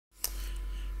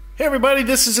Hey everybody,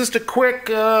 this is just a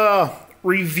quick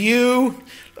review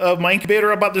of my incubator.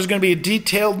 There's going to be a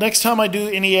detailed, next time I do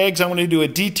any eggs, I'm going to do a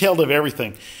detailed of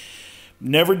everything.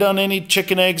 Never done any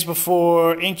chicken eggs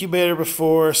before, incubator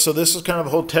before, so this is kind of a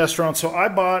whole test run. So I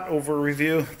bought, over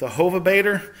review, the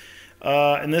HovaBator,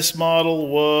 and this model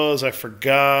was, I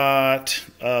forgot,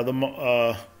 it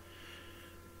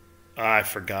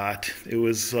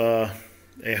was,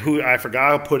 I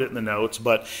forgot, I'll put it in the notes,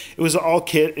 but it was all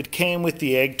kit. It came with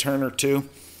the egg turner too.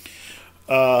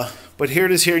 But here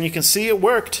it is here, and you can see it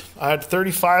worked. I had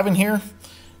 35 in here,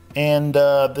 and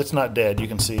it's not dead. You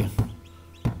can see.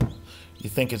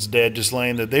 You think it's dead just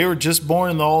laying there. They were just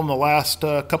born all in the last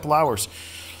couple hours.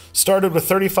 Started with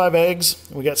 35 eggs.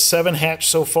 We got 7 hatched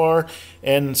so far,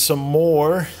 and some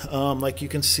more. Like you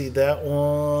can see that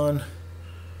one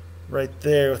right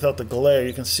there without the glare.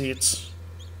 You can see it's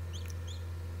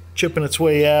chipping its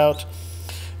way out,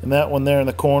 and that one there in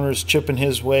the corner is chipping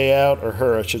his way out, or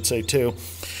her I should say too.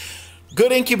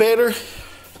 Good incubator.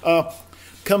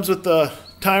 Comes with the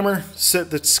timer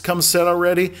that comes set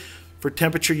already for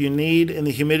temperature you need and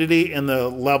the humidity, and the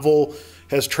level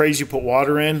has trays you put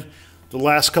water in. The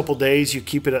last couple days you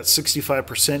keep it at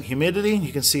 65% humidity.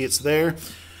 You can see it's there.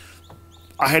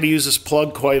 I had to use this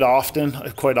plug quite often,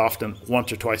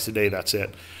 once or twice a day, that's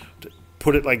it.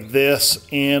 Put it like this,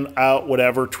 in, out,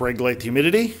 whatever, to regulate the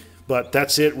humidity. But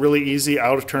that's it, really easy.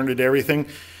 I would have turned it to everything.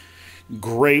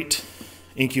 Great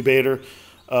incubator.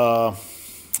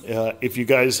 If you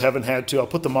guys haven't had to, I'll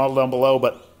put the model down below.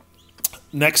 But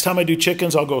next time I do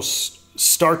chickens, I'll go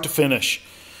start to finish.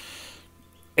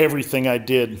 Everything I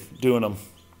did doing them.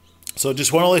 So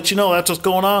just want to let you know that's what's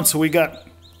going on. So we got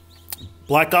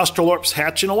black Australorps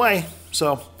hatching away.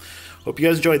 So hope you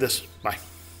guys enjoyed this.